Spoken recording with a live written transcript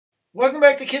Welcome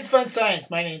back to Kids Fun Science.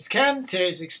 My name's Ken.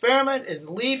 Today's experiment is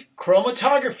leaf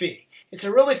chromatography. It's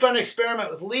a really fun experiment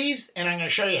with leaves, and I'm going to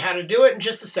show you how to do it in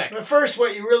just a second. But first,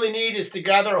 what you really need is to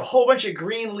gather a whole bunch of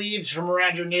green leaves from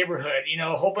around your neighborhood. You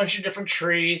know, a whole bunch of different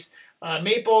trees.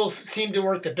 Maples seem to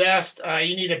work the best.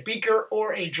 You need a beaker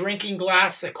or a drinking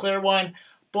glass, a clear one.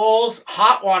 Bowls,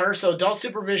 hot water, so adult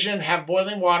supervision, have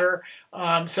boiling water,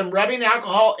 some rubbing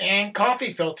alcohol, and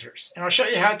coffee filters. And I'll show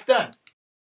you how it's done.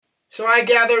 So I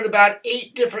gathered about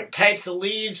 8 different types of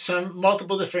leaves, some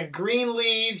multiple different green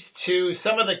leaves to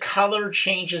some of the color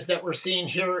changes that we're seeing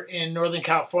here in Northern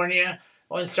California.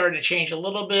 One's starting to change a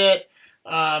little bit.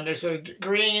 There's a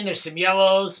green, there's some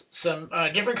yellows, some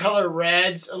different color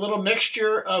reds, a little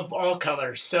mixture of all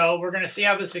colors. So we're going to see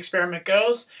how this experiment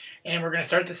goes, and we're going to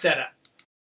start the setup.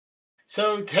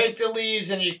 So take the leaves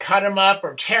and you cut them up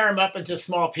or tear them up into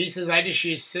small pieces. I just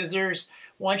use scissors.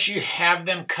 Once you have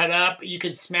them cut up, you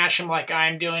can smash them like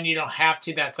I'm doing. You don't have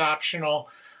to, that's optional.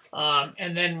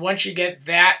 And then once you get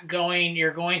that going,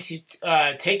 you're going to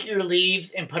take your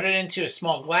leaves and put it into a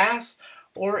small glass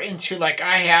or into, like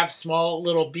I have, small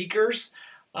little beakers.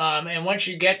 And once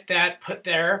you get that put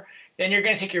there, then you're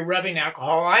going to take your rubbing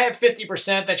alcohol. I have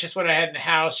 50%, that's just what I had in the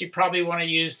house. You probably want to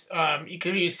use, you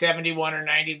could use 71 or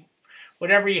 90,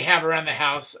 whatever you have around the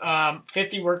house.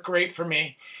 50 worked great for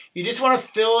me. You just want to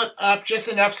fill it up just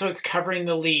enough so it's covering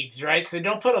the leaves, right? So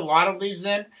don't put a lot of leaves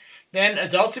in. Then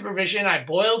adult supervision, I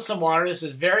boiled some water. This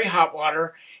is very hot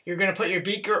water. You're going to put your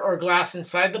beaker or glass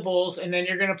inside the bowls, and then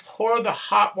you're going to pour the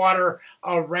hot water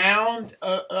around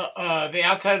the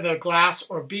outside of the glass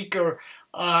or beaker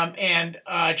and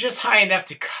just high enough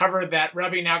to cover that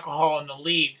rubbing alcohol in the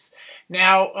leaves.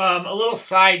 Now, a little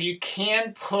side, you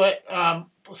can put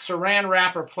saran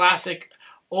wrap or plastic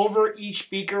over each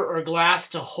beaker or glass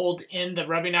to hold in the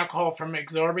rubbing alcohol from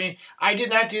absorbing. I did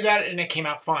not do that and it came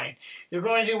out fine. You're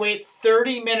going to wait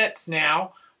 30 minutes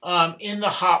now in the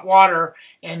hot water,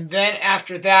 and then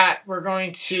after that we're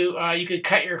going to, you could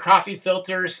cut your coffee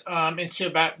filters into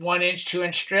about 1-inch,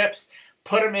 2-inch strips,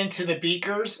 put them into the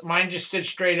beakers. Mine just stood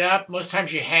straight up. Most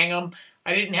times you hang them.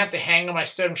 I didn't have to hang them, I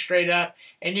stood them straight up.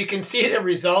 And you can see the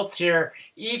results here.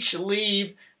 Each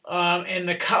leaf and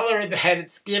the color that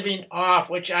it's giving off,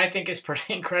 which I think is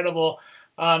pretty incredible.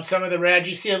 Some of the red,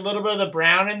 you see a little bit of the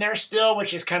brown in there still,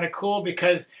 which is kind of cool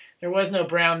because there was no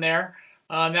brown there.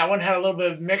 That one had a little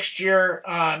bit of mixture,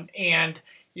 and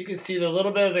you can see the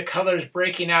little bit of the colors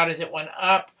breaking out as it went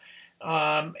up.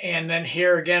 And then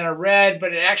here again a red,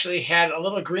 but it actually had a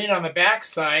little green on the back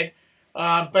side.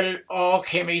 But it all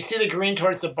came, you see the green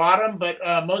towards the bottom, but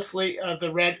mostly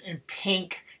the red and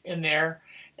pink in there.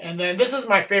 And then this is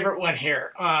my favorite one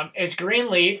here. It's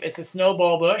green leaf. It's a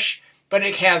snowball bush, but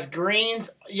it has greens,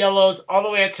 yellows, all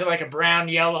the way up to like a brown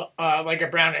yellow, like a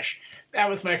brownish. That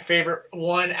was my favorite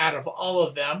one out of all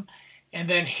of them. And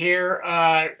then here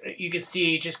you can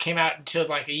see it just came out into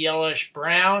like a yellowish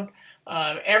brown.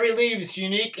 Every leaf is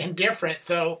unique and different.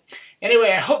 So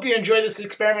anyway, I hope you enjoyed this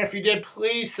experiment. If you did,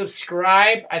 please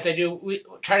subscribe, as I do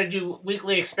try to do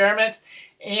weekly experiments,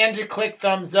 and to click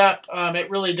thumbs up.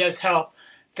 It really does help.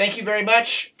 Thank you very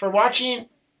much for watching,